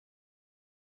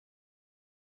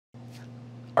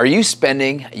Are you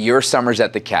spending your summers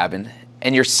at the cabin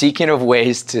and you're seeking of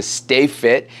ways to stay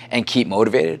fit and keep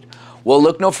motivated? Well,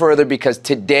 look no further, because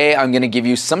today I'm going to give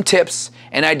you some tips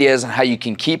and ideas on how you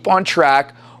can keep on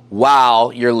track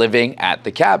while you're living at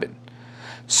the cabin.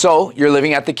 So you're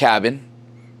living at the cabin.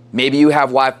 Maybe you have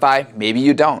Wi-Fi, maybe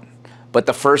you don't. But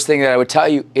the first thing that I would tell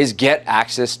you is get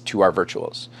access to our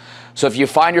virtuals. So if you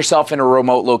find yourself in a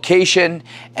remote location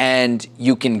and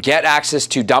you can get access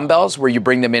to dumbbells where you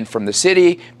bring them in from the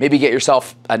city, maybe get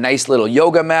yourself a nice little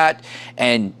yoga mat.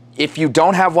 And if you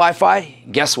don't have Wi-Fi,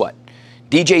 guess what?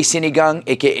 DJ Sinigang,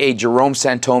 aka Jerome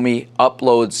Santomi,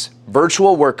 uploads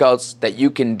virtual workouts that you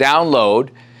can download,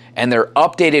 and they're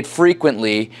updated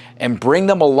frequently, and bring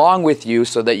them along with you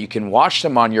so that you can watch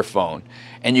them on your phone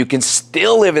and you can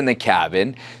still live in the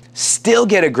cabin, still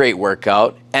get a great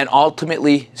workout, and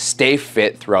ultimately stay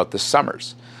fit throughout the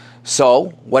summers. So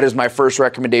what is my first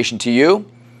recommendation to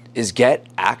you is get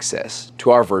access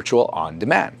to our virtual on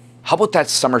demand. How about that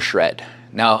summer shred?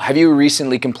 Now, have you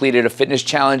recently completed a fitness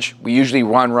challenge? We usually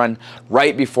run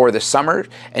right before the summer,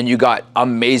 and you got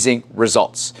amazing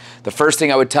results. The first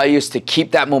thing I would tell you is to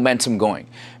keep that momentum going,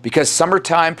 because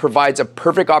summertime provides a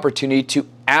perfect opportunity to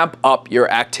amp up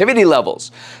your activity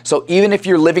levels. So even if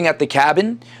you're living at the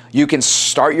cabin, you can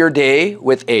start your day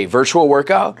with a virtual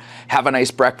workout, have a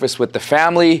nice breakfast with the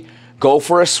family, go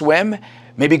for a swim,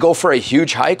 maybe go for a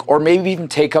huge hike, or maybe even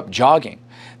take up jogging.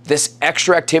 This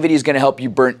extra activity is going to help you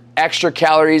burn extra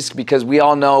calories, because we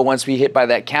all know once we hit by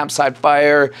that campsite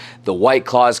fire, the White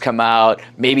Claws come out,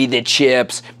 maybe the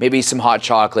chips, maybe some hot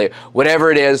chocolate,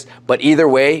 whatever it is. But either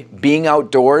way, being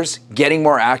outdoors, getting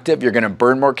more active, you're going to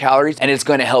burn more calories, and it's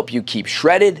going to help you keep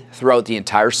shredded throughout the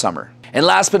entire summer. And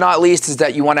last but not least is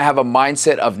that you want to have a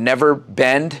mindset of never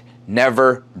bend,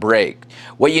 never break.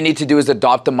 What you need to do is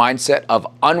adopt the mindset of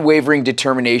unwavering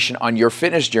determination on your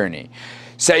fitness journey.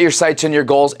 Set your sights on your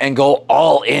goals and go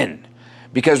all in.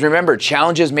 Because remember,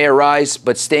 challenges may arise,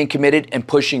 but staying committed and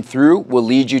pushing through will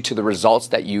lead you to the results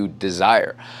that you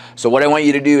desire. So what I want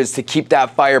you to do is to keep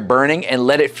that fire burning and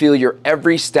let it fuel your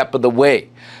every step of the way.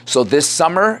 So this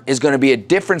summer is going to be a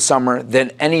different summer than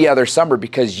any other summer,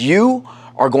 because you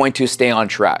are going to stay on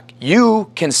track.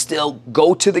 You can still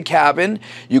go to the cabin.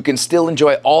 You can still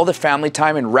enjoy all the family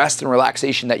time and rest and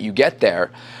relaxation that you get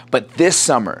there. But this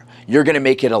summer, you're going to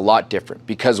make it a lot different.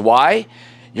 Because why?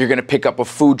 You're going to pick up a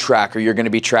food tracker. You're going to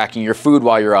be tracking your food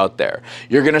while you're out there.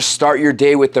 You're going to start your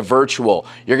day with the virtual.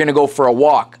 You're going to go for a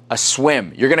walk, a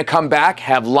swim. You're going to come back,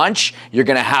 have lunch. You're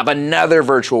going to have another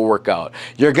virtual workout.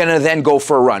 You're going to then go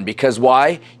for a run. Because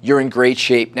why? You're in great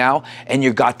shape now, and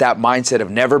you've got that mindset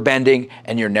of never bending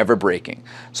and you're never breaking.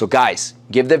 So guys,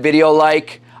 give the video a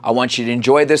like. I want you to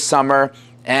enjoy this summer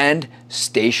and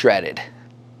stay shredded.